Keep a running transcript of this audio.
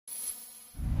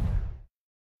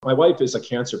My wife is a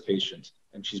cancer patient,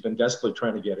 and she's been desperately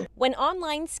trying to get in. When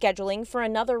online scheduling for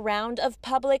another round of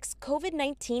Publix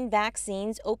COVID-19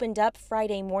 vaccines opened up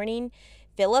Friday morning,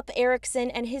 Philip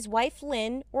Erickson and his wife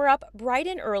Lynn were up bright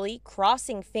and early,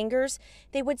 crossing fingers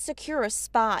they would secure a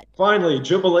spot. Finally,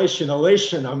 jubilation,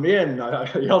 elation, I'm in.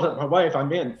 I yelled at my wife,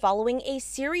 I'm in. Following a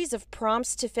series of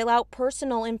prompts to fill out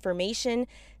personal information,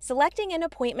 selecting an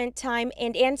appointment time,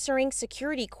 and answering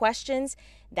security questions,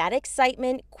 that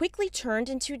excitement quickly turned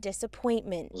into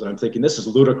disappointment. And I'm thinking, this is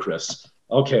ludicrous.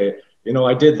 Okay,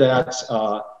 I did that.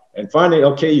 And finally,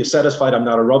 okay, you're satisfied I'm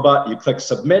not a robot. You click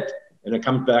submit, and it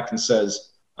comes back and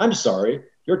says, I'm sorry,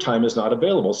 your time is not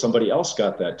available. Somebody else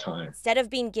got that time. Instead of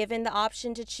being given the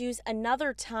option to choose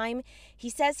another time,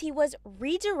 he says he was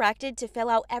redirected to fill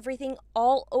out everything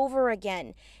all over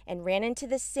again and ran into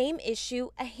the same issue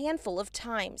a handful of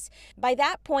times. By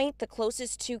that point, the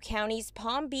closest two counties,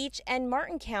 Palm Beach and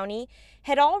Martin County,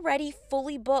 had already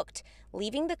fully booked,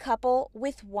 leaving the couple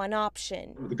with one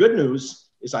option. The good news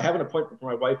is I have an appointment for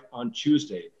my wife on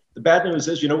Tuesday. The bad news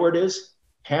is, you know where it is?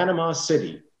 Panama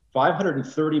City.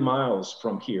 530 miles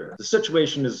from here. The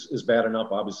situation is bad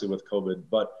enough, obviously, with COVID,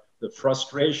 but the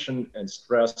frustration and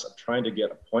stress of trying to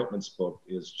get appointments booked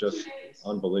is just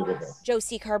unbelievable.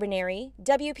 Jossie Carbonare,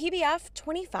 WPBF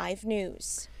 25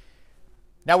 News.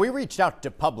 Now, we reached out to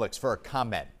Publix for a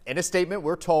comment. In a statement,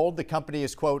 we're told the company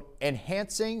is, quote,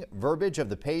 enhancing verbiage of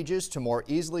the pages to more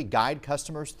easily guide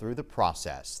customers through the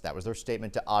process. That was their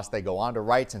statement to us. They go on to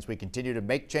write, since we continue to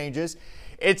make changes,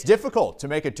 it's difficult to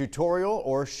make a tutorial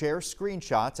or share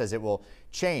screenshots as it will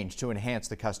change to enhance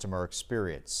the customer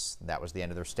experience. That was the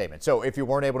end of their statement. So if you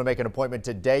weren't able to make an appointment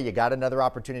today, you got another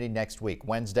opportunity next week,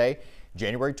 Wednesday,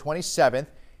 January 27th.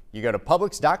 You go to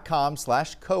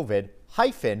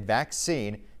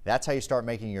Publix.com/COVID-vaccine. That's how you start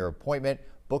making your appointment.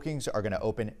 Bookings are going to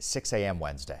open 6 a.m.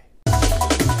 Wednesday.